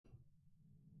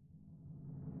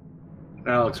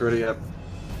Alex, ready up.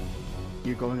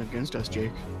 You're going against us,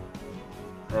 Jake.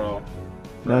 Oh.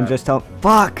 No, just tell.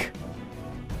 Fuck!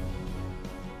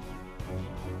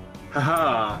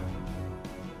 Haha.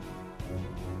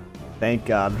 Thank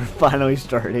God, we're finally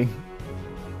starting.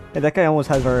 Hey, that guy almost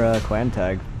has our clan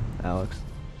tag, Alex.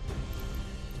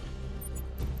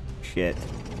 Shit.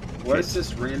 What is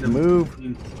this random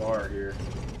Move bar here?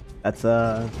 That's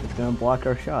it's gonna block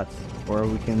our shots, or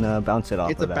we can bounce it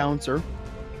off. It's a bouncer.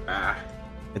 Ah.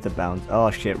 It's a bounce.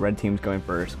 Oh shit! Red team's going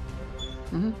first.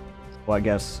 Well, I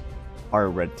guess our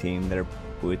red team, their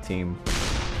blue team.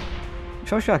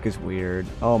 ShellShock is weird.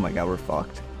 Oh my God, we're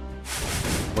fucked.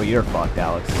 Well, you're fucked,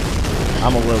 Alex.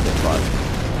 I'm a little bit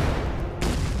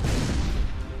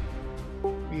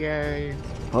fucked. Yay.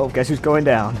 Oh, guess who's going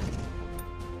down?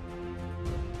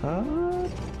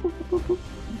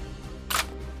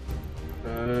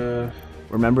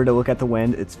 Remember to look at the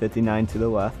wind. It's 59 to the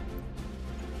left.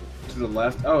 To the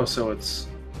left? Oh, so it's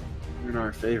in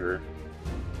our favor.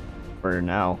 For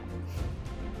now.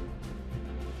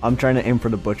 I'm trying to aim for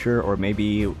the butcher, or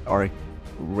maybe our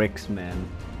Rick's man.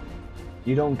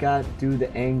 You don't got do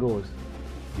the angles.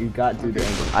 You got do the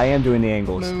angles. I am doing the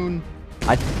angles. Moon.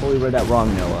 I totally read that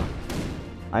wrong, Noah.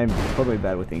 I'm totally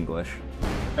bad with English.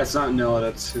 That's not Noah,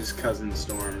 that's his cousin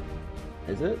Storm.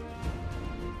 Is it?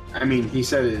 I mean, he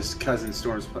said his cousin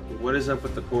Storm's. What is up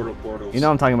with the portals? You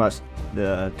know I'm talking about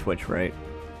the Twitch, right?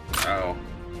 Oh.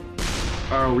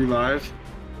 Are we live?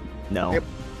 No. Yep.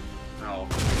 Oh.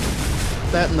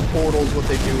 That and the portals, what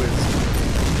they do is...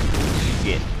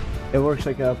 Shit. It works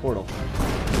like a portal.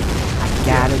 I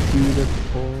gotta do the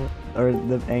or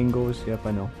the angles. Yep,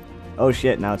 I know. Oh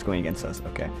shit, now it's going against us.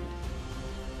 Okay.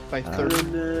 By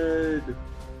 30.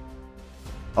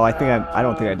 Oh, I think I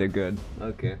don't think I did good.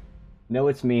 Okay. No,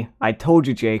 it's me. I told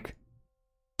you, Jake.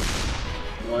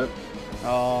 What?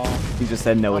 Oh. He just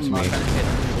said no, it's I'm me. not gonna hit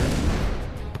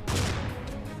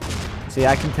him See,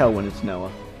 I can tell when it's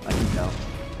Noah. I can tell.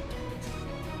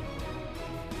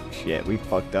 Shit, we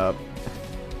fucked up.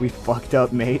 We fucked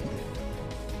up, mate.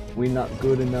 We not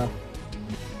good enough.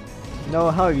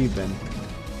 Noah, how have you been?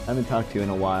 I haven't talked to you in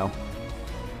a while.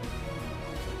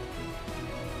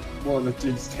 Well, the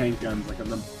dude's tank gun's like on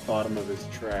the bottom of his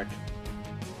track.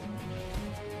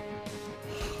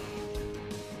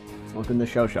 Welcome to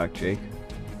ShellShock, Jake.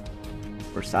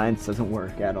 Where science doesn't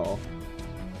work at all.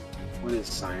 What is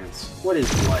science? What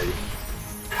is life?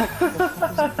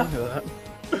 there.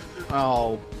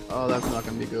 Oh, that's not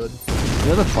gonna be good. You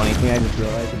know the funny thing I just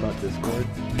realized about Discord?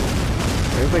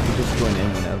 Everybody can just join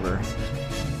in whenever.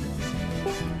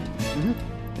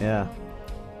 Yeah.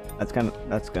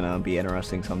 That's gonna be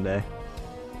interesting someday.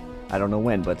 I don't know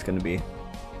when, but it's gonna be.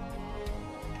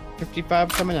 55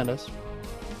 coming at us.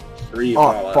 3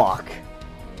 Oh, fuck.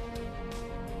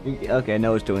 Okay,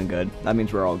 Noah's doing good. That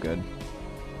means we're all good.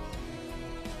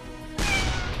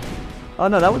 Oh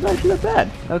no, that was actually not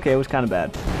bad. Okay, it was kind of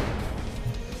bad.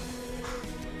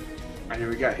 I mean,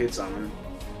 we got hits on him.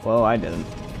 Well, I didn't.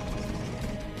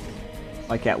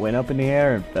 My cat went up in the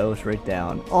air and fell straight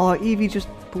down. Oh, Evie just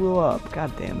blew up.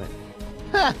 God damn it.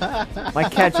 My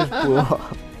cat just blew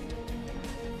up.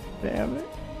 Damn it.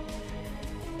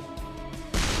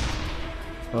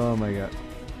 Oh my god.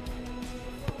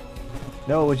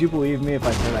 No, would you believe me if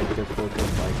I said I just woke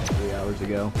up like 3 hours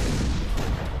ago?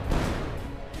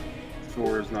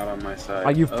 4 is not on my side.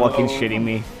 Are you fucking shitting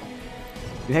me? You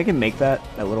think I can make that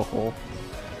little hole?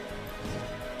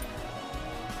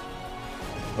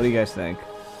 What do you guys think?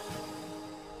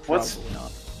 What's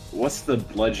the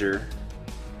bludger?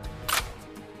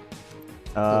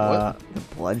 The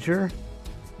bludger?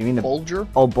 You mean the Bulger?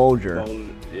 Oh, Bulger.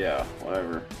 Yeah,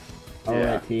 whatever.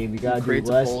 Alright, team, you gotta do creates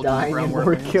a less bulge dying around and where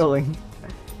more it lands. killing.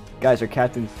 Guys, our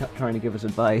captain's trying to give us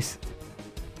advice.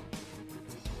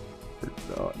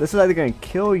 So, this is either gonna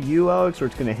kill you, Alex, or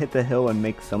it's gonna hit the hill and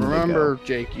make somebody Remember, go.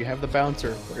 Jake, you have the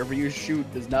bouncer. Whatever you shoot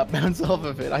does not bounce off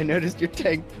of it. I noticed your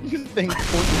tank thing.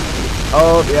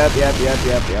 Oh, yep.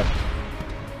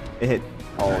 It hit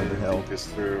all of the hill. Think this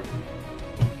through.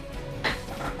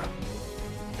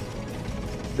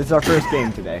 This is our first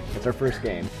game today. It's our first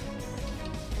game.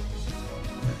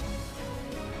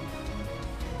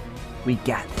 We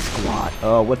got this squad.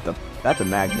 Oh, what the? That's a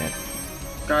magnet.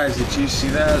 Guys, did you see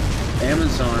that?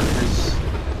 Amazon has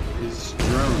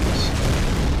drones.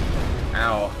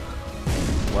 Ow.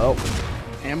 Well,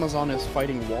 Amazon is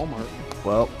fighting Walmart.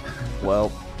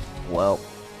 well.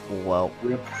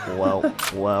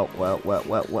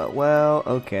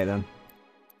 Okay then.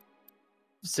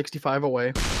 65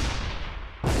 away.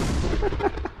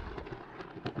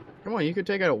 Come on, you could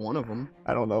take out one of them.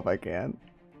 I don't know if I can.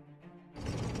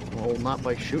 Well, not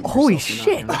by shooting. Holy yourself,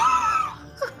 you're shit! not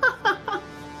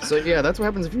So yeah, that's what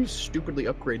happens if you stupidly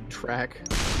upgrade track.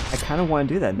 I kind of want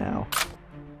to do that now.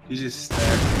 You just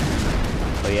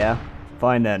stack. But yeah,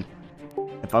 fine then.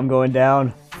 If I'm going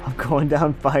down, I'm going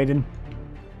down fighting.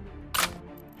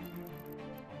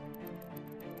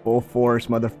 Full force,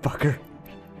 motherfucker.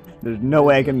 There's no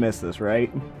way I can miss this, right?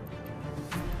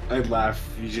 I'd laugh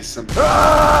if you just something.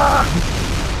 That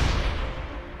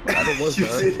was You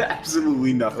that. did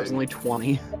absolutely That was nothing. only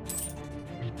 20.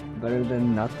 Better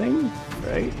than nothing,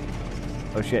 right?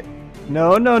 Oh shit.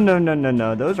 No, no, no, no, no,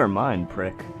 no. Those are mine,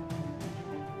 prick.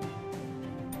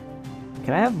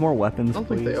 Can I have more weapons, I don't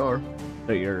please? think they are.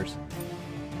 They're yours.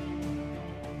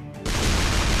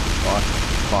 Fuck.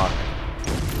 Fuck.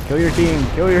 Kill your team.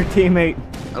 Kill your teammate.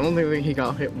 I don't think he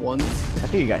got hit once. I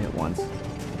think you got hit once.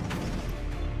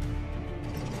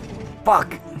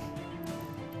 Fuck!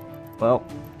 Well.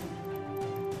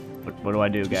 What do I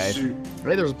do, guys? Shoot,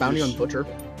 Right, there was bounty on Butcher.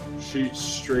 shoot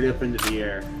straight up into the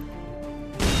air.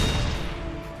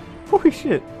 Holy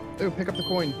shit. Ooh, pick up the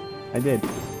coin. I did.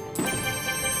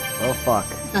 Oh, fuck.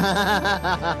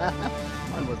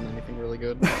 Mine wasn't anything really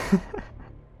good.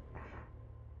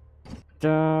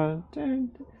 Dun,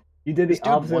 dun, dun. You did This the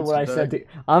dude opposite of wants what I to said die. to.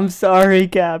 I'm sorry,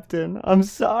 Captain. I'm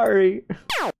sorry.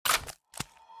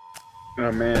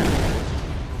 Oh man.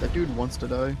 That dude wants to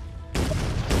die.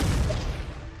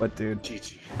 What, dude?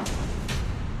 GG.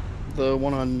 The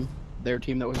one on their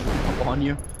team that was up on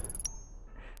you.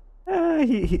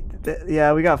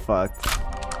 Yeah, we got fucked.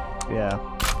 Yeah.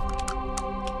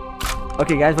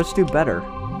 Okay, guys, let's do better.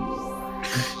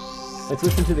 Let's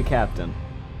listen to the captain.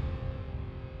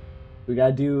 We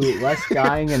gotta do less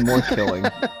dying and more killing.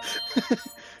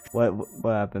 What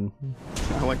happened?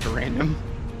 I went to random.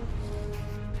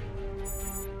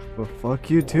 Well, fuck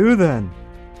you too then.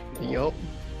 Yup.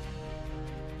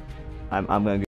 I'm gonna